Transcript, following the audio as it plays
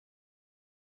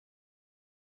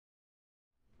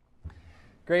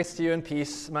Grace to you and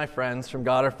peace, my friends, from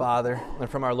God our Father and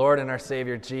from our Lord and our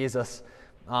Savior, Jesus.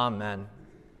 Amen.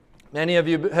 Many of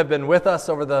you have been with us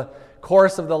over the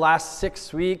course of the last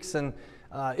 6 weeks, and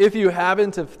if you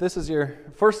haven't, if this is your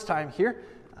first time here,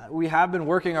 we have been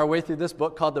working our way through this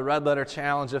book called the Red Letter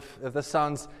Challenge. If this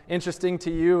sounds interesting to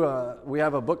you, we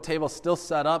have a book table still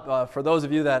set up for those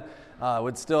of you that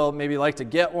would still maybe like to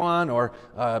get one or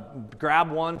grab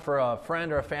one for a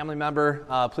friend or a family member.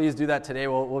 Please do that today.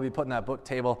 We'll be putting that book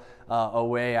table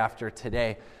away after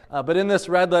today. But in this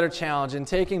Red Letter Challenge, in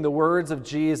taking the words of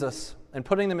Jesus and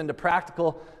putting them into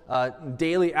practical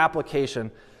daily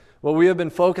application, what we have been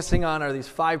focusing on are these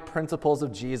 5 principles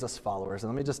of Jesus followers.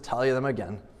 And let me just tell you them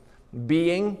again.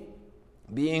 Being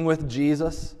with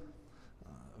Jesus,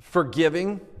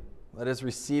 forgiving, that is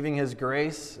receiving His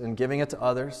grace and giving it to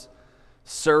others,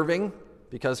 serving,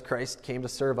 because Christ came to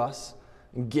serve us,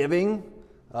 giving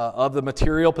of the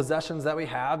material possessions that we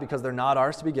have, because they're not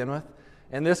ours to begin with.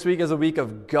 And this week is a week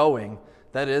of going.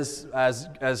 That is,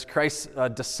 as Christ's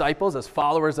disciples, as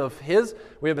followers of His,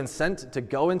 we have been sent to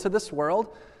go into this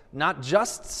world, not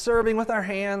just serving with our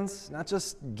hands, not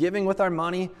just giving with our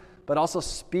money, but also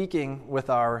speaking with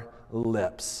our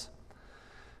lips.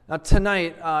 Now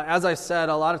tonight, as I said,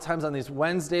 a lot of times on these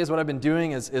Wednesdays, what I've been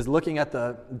doing is looking at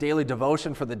the daily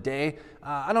devotion for the day.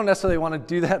 I don't necessarily want to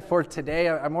do that for today.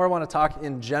 I more want to talk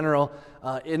in general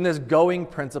in this going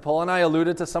principle. And I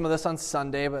alluded to some of this on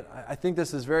Sunday, but I think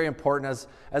this is very important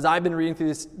as I've been reading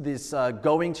through these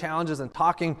going challenges and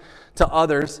talking to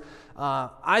others.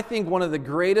 I think one of the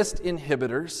greatest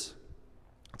inhibitors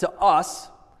to us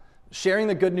sharing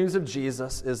the good news of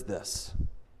Jesus is this: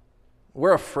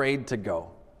 we're afraid to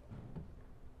go.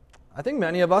 I think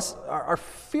many of us are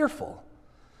fearful.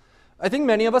 I think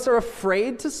many of us are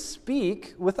afraid to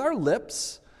speak with our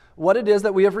lips what it is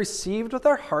that we have received with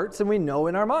our hearts and we know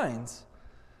in our minds.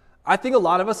 I think a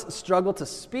lot of us struggle to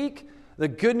speak the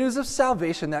good news of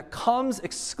salvation that comes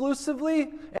exclusively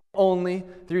and only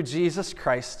through Jesus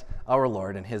Christ our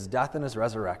Lord and His death and His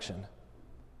resurrection.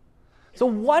 So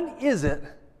what is it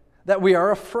that we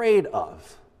are afraid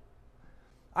of?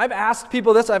 I've asked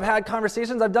people this, I've had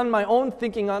conversations, I've done my own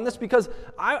thinking on this, because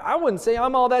I wouldn't say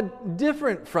I'm all that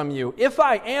different from you. If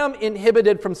I am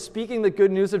inhibited from speaking the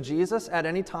good news of Jesus at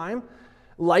any time,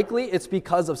 likely it's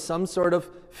because of some sort of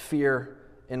fear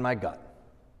in my gut.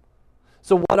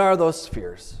 So what are those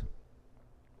fears?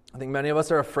 I think many of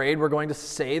us are afraid we're going to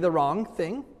say the wrong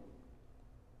thing,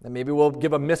 that maybe we'll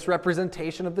give a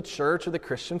misrepresentation of the church or the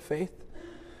Christian faith.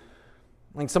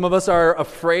 I think some of us are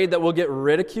afraid that we'll get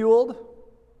ridiculed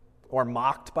or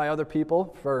mocked by other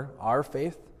people for our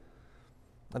faith.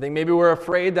 I think maybe we're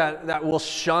afraid that we'll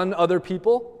shun other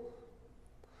people.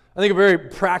 I think a very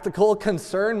practical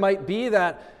concern might be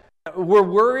that we're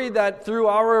worried that through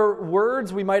our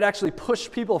words we might actually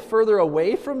push people further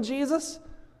away from Jesus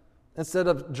instead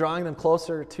of drawing them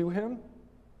closer to Him.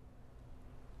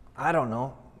 I don't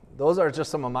know. Those are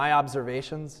just some of my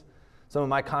observations, some of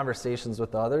my conversations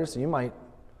with others. You might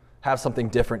have something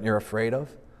different you're afraid of.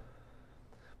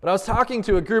 But I was talking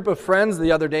to a group of friends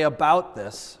the other day about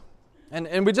this,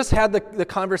 and we just had the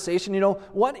conversation,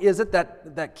 what is it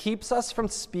that keeps us from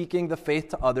speaking the faith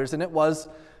to others? And it was,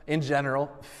 in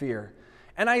general, fear.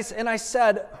 And I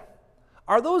said,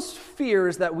 are those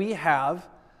fears that we have,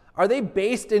 are they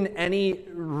based in any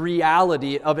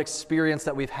reality of experience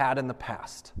that we've had in the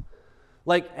past?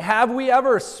 Like, have we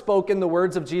ever spoken the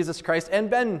words of Jesus Christ and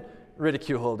been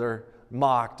ridiculed or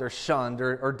mocked or shunned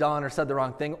or done or said the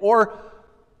wrong thing? Or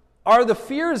are the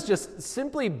fears just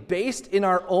simply based in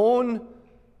our own,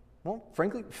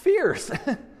 frankly, fears?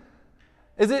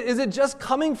 Is it just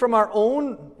coming from our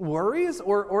own worries,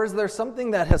 or is there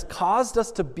something that has caused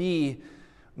us to be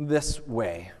this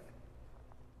way?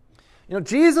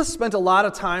 Jesus spent a lot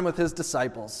of time with His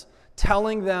disciples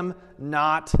telling them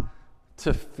not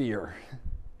to fear.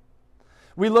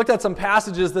 We looked at some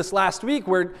passages this last week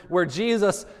where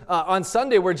Jesus, on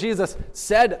Sunday, where Jesus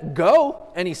said,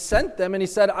 go, and He sent them, and He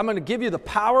said, I'm going to give you the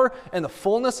power and the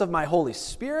fullness of my Holy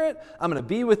Spirit. I'm going to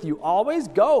be with you always.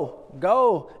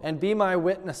 Go, and be my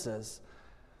witnesses.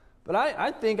 But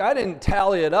I think, I didn't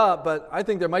tally it up, but I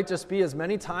think there might just be as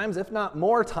many times, if not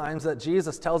more times, that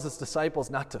Jesus tells His disciples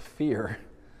not to fear.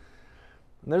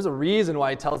 And there's a reason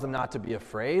why He tells them not to be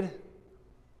afraid.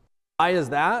 Why is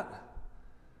that?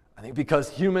 I think because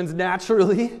humans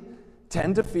naturally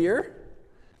tend to fear.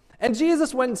 And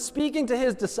Jesus, when speaking to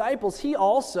His disciples, He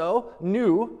also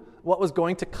knew what was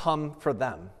going to come for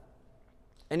them.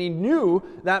 And He knew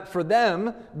that for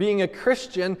them, being a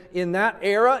Christian in that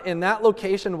era, in that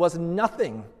location, was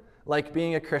nothing like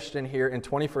being a Christian here in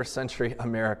 21st century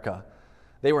America.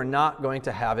 They were not going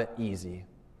to have it easy.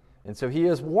 And so he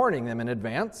is warning them in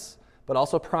advance, but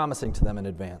also promising to them in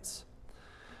advance.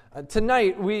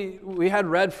 Tonight, we had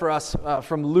read for us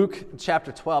from Luke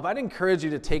chapter 12. I'd encourage you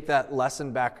to take that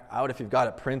lesson back out if you've got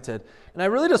it printed. And I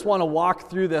really just want to walk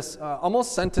through this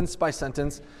almost sentence by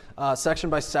sentence, section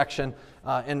by section,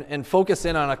 and focus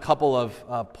in on a couple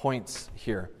of points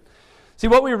here. See,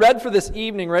 what we read for this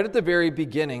evening, right at the very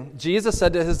beginning, Jesus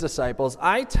said to his disciples,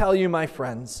 "I tell you, my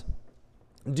friends,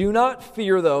 do not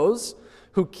fear those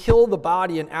who kill the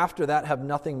body and after that have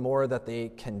nothing more that they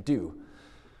can do."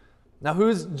 Now,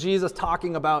 who's Jesus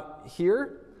talking about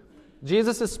here?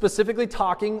 Jesus is specifically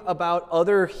talking about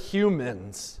other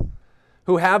humans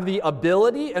who have the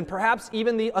ability and perhaps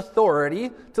even the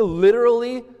authority to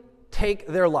literally take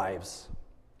their lives.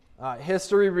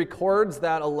 History records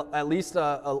that at least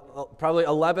probably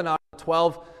 11 out of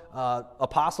 12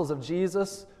 apostles of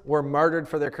Jesus were martyred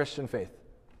for their Christian faith.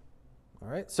 All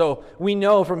right, so we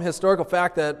know from historical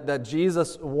fact that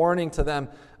Jesus' warning to them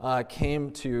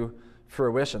came to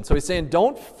fruition. So he's saying,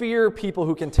 don't fear people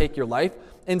who can take your life.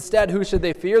 Instead, who should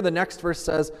they fear? The next verse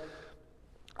says,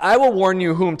 "I will warn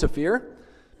you whom to fear.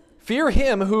 Fear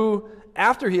him who,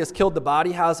 after he has killed the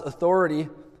body, has authority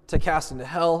to cast into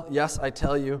hell. Yes, I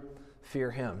tell you,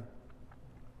 fear him."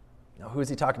 Now, who is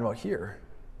he talking about here?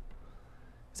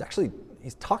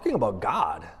 He's talking about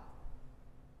God.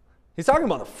 He's talking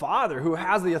about the Father who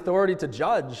has the authority to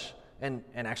judge and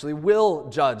actually will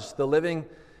judge the living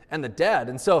and the dead.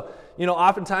 And so,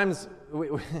 oftentimes,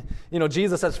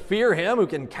 Jesus says, fear him who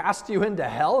can cast you into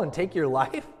hell and take your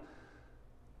life.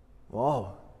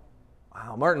 Whoa.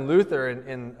 Wow. Martin Luther,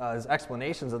 in his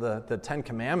explanations of the Ten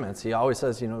Commandments, he always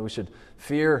says, we should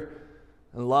fear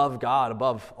and love God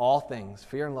above all things.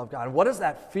 Fear and love God. And what is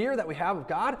that fear that we have of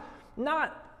God?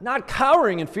 Not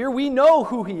cowering in fear. We know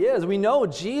who he is. We know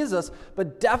Jesus,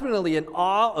 but definitely in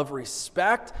awe of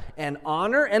respect and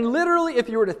honor. And literally, if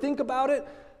you were to think about it,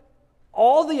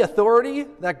 all the authority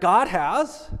that God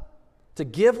has to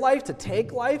give life, to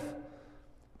take life,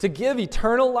 to give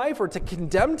eternal life, or to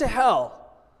condemn to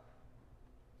hell,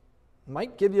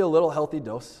 might give you a little healthy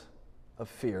dose of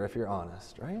fear if you're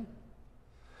honest, right?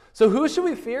 So who should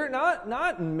we fear?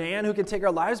 Not man who can take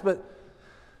our lives, but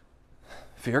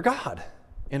fear God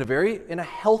in a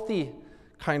healthy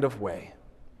kind of way.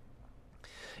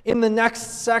 In the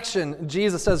next section,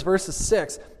 Jesus says, verses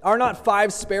 6, "Are not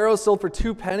 5 sparrows sold for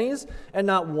 2 pennies, and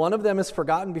not one of them is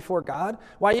forgotten before God?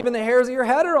 Why, even the hairs of your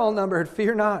head are all numbered.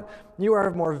 Fear not, you are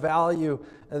of more value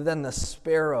than the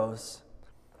sparrows."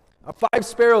 5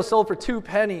 sparrows sold for 2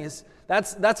 pennies.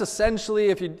 That's essentially,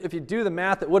 if you do the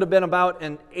math, it would have been about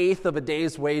an eighth of a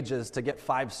day's wages to get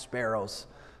 5 sparrows.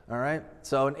 All right?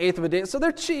 So an eighth of a day. So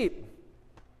they're cheap.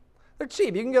 They're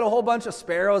cheap. You can get a whole bunch of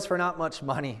sparrows for not much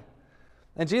money.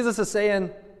 And Jesus is saying,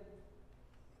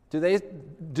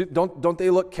 don't they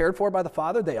look cared for by the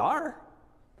Father? They are.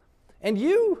 And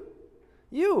the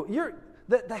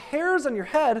hairs on your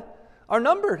head are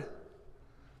numbered.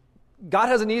 God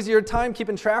has an easier time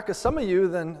keeping track of some of you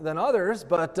than others,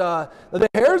 but the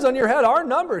hairs on your head are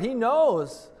numbered. He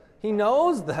knows. He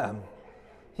knows them.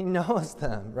 He knows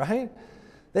them, right?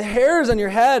 The hairs on your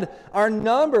head are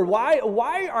numbered.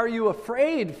 Why are you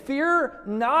afraid? Fear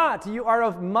not. You are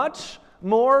of much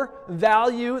more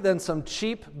value than some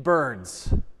cheap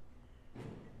birds.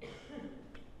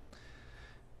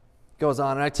 Goes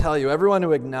on, and I tell you, everyone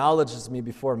who acknowledges me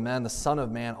before men, the Son of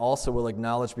Man also will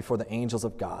acknowledge before the angels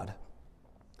of God.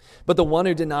 But the one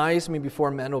who denies me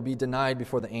before men will be denied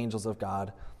before the angels of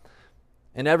God.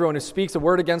 And everyone who speaks a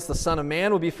word against the Son of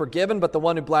Man will be forgiven, but the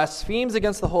one who blasphemes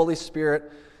against the Holy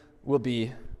Spirit will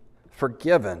be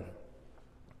forgiven.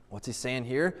 What's he saying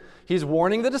here? He's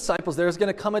warning the disciples there's going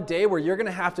to come a day where you're going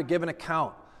to have to give an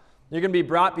account. You're going to be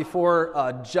brought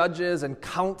before judges and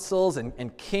councils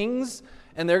and kings,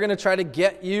 and they're going to try to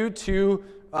get you to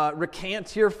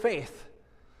recant your faith.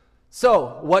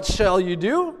 So, what shall you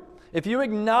do? If you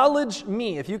acknowledge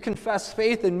me, if you confess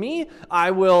faith in me,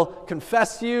 I will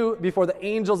confess you before the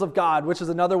angels of God, which is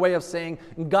another way of saying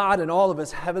God and all of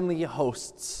his heavenly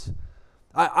hosts.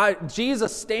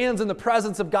 Jesus stands in the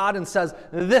presence of God and says,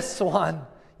 this one,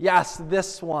 yes,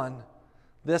 this one,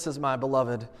 this is my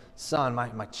beloved son,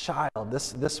 my child.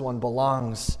 This one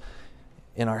belongs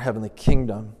in our heavenly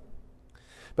kingdom.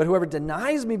 But whoever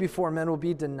denies me before men will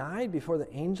be denied before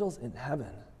the angels in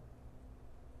heaven.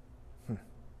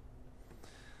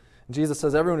 Jesus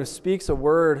says everyone who speaks a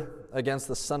word against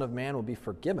the Son of Man will be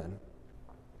forgiven,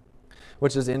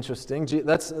 which is interesting.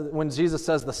 That's when Jesus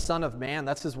says the Son of Man,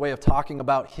 that's his way of talking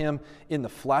about him in the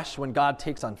flesh. When God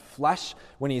takes on flesh,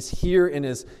 when he's here in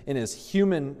his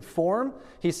human form,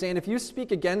 he's saying if you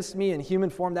speak against me in human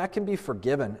form, that can be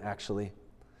forgiven, actually.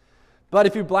 But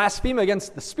if you blaspheme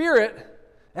against the Spirit,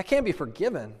 that can't be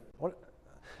forgiven.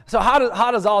 So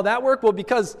how does all that work? Well,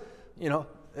 because,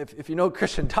 if you know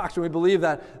Christian doctrine, we believe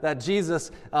that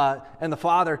Jesus and the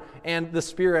Father and the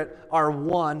Spirit are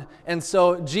one. And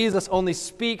so Jesus only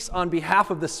speaks on behalf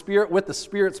of the Spirit with the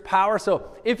Spirit's power.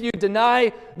 So if you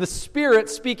deny the Spirit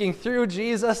speaking through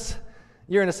Jesus,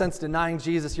 you're in a sense denying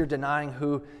Jesus. You're denying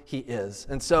who he is.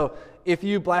 And so if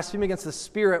you blaspheme against the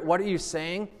Spirit, what are you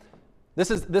saying? This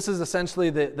is essentially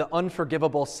the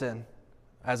unforgivable sin,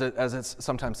 as it's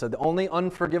sometimes said. The only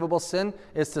unforgivable sin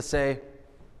is to say,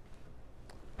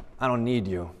 I don't need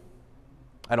you.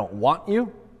 I don't want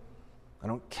you. I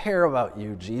don't care about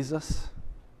you, Jesus.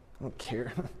 I don't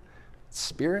care.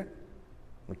 Spirit,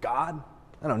 God,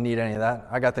 I don't need any of that.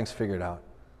 I got things figured out.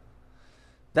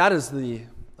 That is the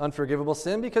unforgivable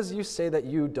sin because you say that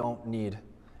you don't need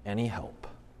any help.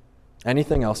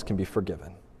 Anything else can be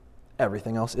forgiven.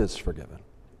 Everything else is forgiven.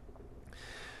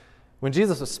 When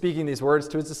Jesus was speaking these words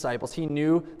to his disciples, he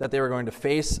knew that they were going to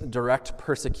face direct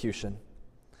persecution.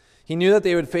 He knew that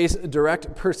they would face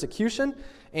direct persecution,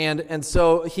 and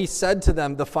so he said to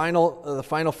them, the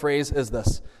final phrase is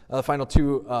this, the final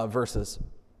two verses.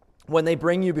 When they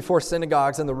bring you before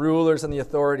synagogues and the rulers and the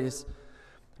authorities,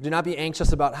 do not be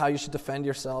anxious about how you should defend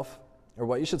yourself or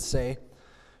what you should say,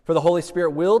 for the Holy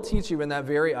Spirit will teach you in that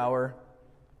very hour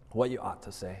what you ought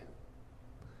to say.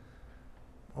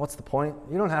 What's the point?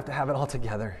 You don't have to have it all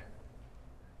together.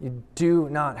 You do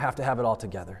not have to have it all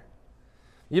together.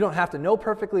 You don't have to know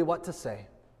perfectly what to say.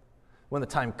 When the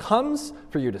time comes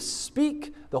for you to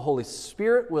speak, the Holy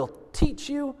Spirit will teach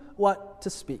you what to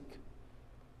speak.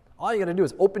 All you got to do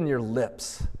is open your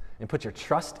lips and put your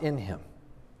trust in him.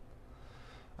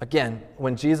 Again,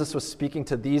 when Jesus was speaking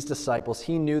to these disciples,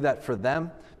 he knew that for them,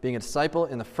 being a disciple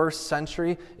in the first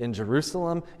century in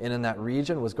Jerusalem and in that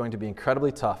region was going to be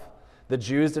incredibly tough. The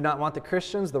Jews did not want the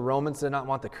Christians. The Romans did not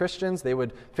want the Christians. They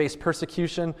would face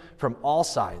persecution from all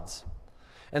sides.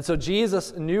 And so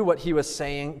Jesus knew what he was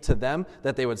saying to them,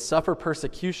 that they would suffer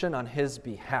persecution on his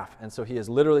behalf. And so he is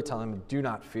literally telling them, do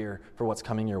not fear for what's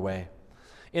coming your way.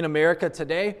 In America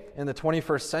today, in the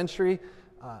 21st century,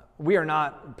 we are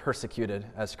not persecuted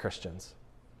as Christians.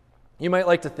 You might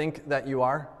like to think that you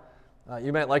are.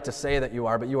 You might like to say that you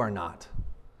are, but you are not.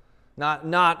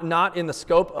 Not in the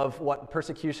scope of what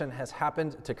persecution has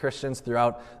happened to Christians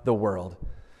throughout the world.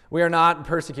 We are not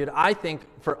persecuted. I think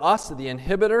for us, the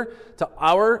inhibitor to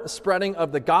our spreading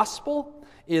of the gospel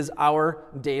is our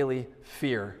daily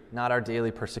fear, not our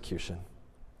daily persecution.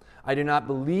 I do not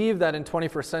believe that in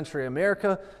 21st century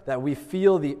America that we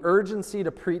feel the urgency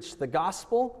to preach the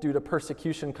gospel due to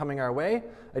persecution coming our way.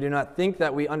 I do not think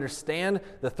that we understand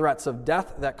the threats of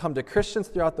death that come to Christians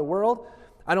throughout the world.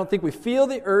 I don't think we feel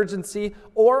the urgency,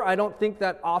 or I don't think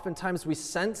that oftentimes we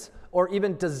sense or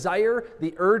even desire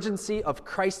the urgency of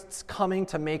Christ's coming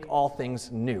to make all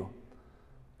things new.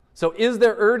 So is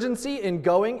there urgency in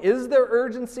going? Is there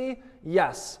urgency?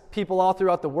 Yes. People all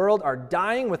throughout the world are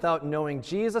dying without knowing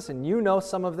Jesus, and you know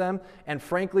some of them, and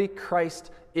frankly,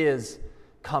 Christ is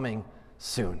coming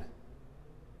soon.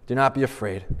 Do not be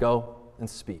afraid. Go and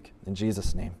speak. In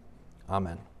Jesus' name,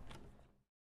 amen.